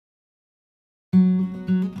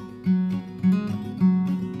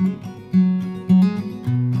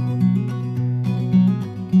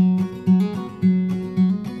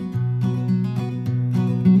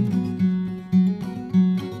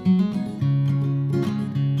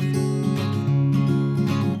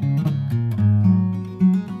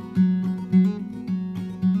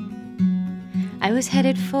was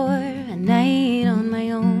headed for a night on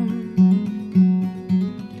my own,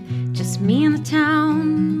 just me in the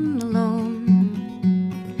town alone,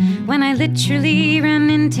 when I literally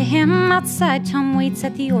ran into him outside Tom Waits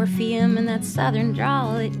at the Orpheum, and that southern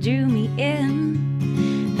drawl, it drew me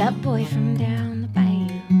in, that boy from down the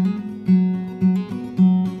bayou.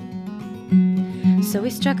 So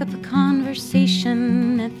we struck up a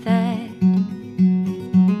conversation at that,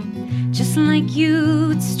 just like you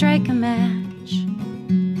would strike a match,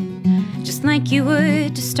 just like you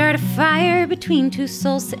would to start a fire between two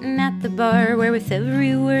souls sitting at the bar, where with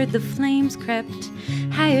every word the flames crept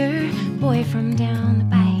higher, boy from down the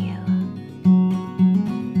bayou.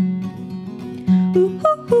 Ooh,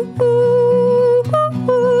 ooh, ooh, ooh, ooh,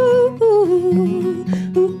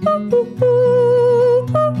 ooh, ooh, ooh, ooh.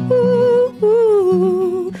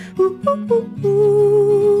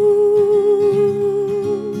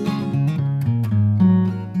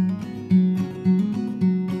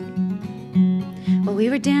 We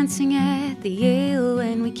were dancing at the Yale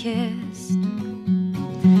when we kissed,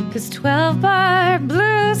 'cause 12-bar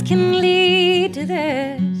blues can lead to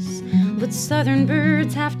this. But southern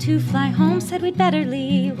birds have to fly home, said we'd better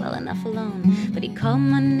leave, well enough alone. But he called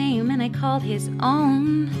my name and I called his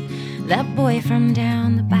own, that boy from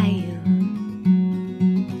down the bayou.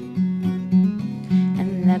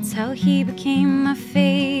 And that's how he became my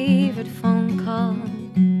favorite phone call.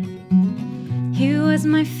 He was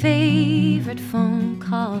my favorite phone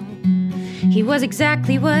call. He was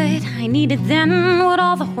exactly what I needed then, what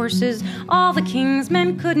all the horses, all the king's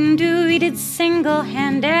men couldn't do, he did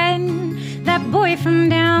single-handed, that boy from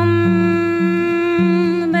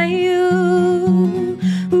down the bayou.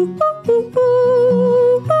 Ooh, ooh, ooh, ooh,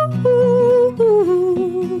 ooh, ooh,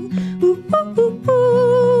 ooh, ooh,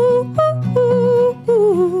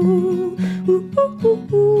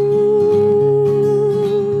 ooh, ooh.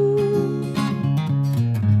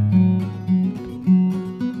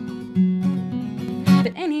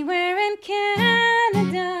 Anywhere in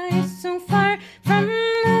Canada is so far from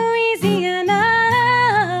Louisiana,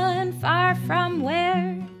 and far from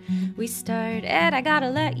where we started. I gotta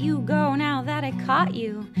let you go now that I caught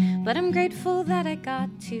you, but I'm grateful that I got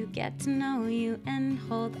to get to know you and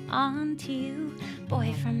hold on to you,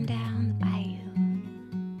 boy from down the bayou.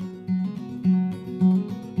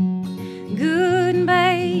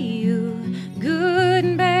 Goodbye you,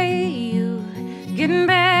 goodbye you,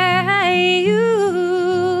 goodbye you.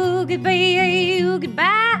 Goodbye,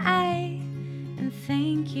 goodbye, and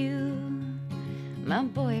thank you, my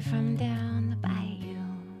boy from down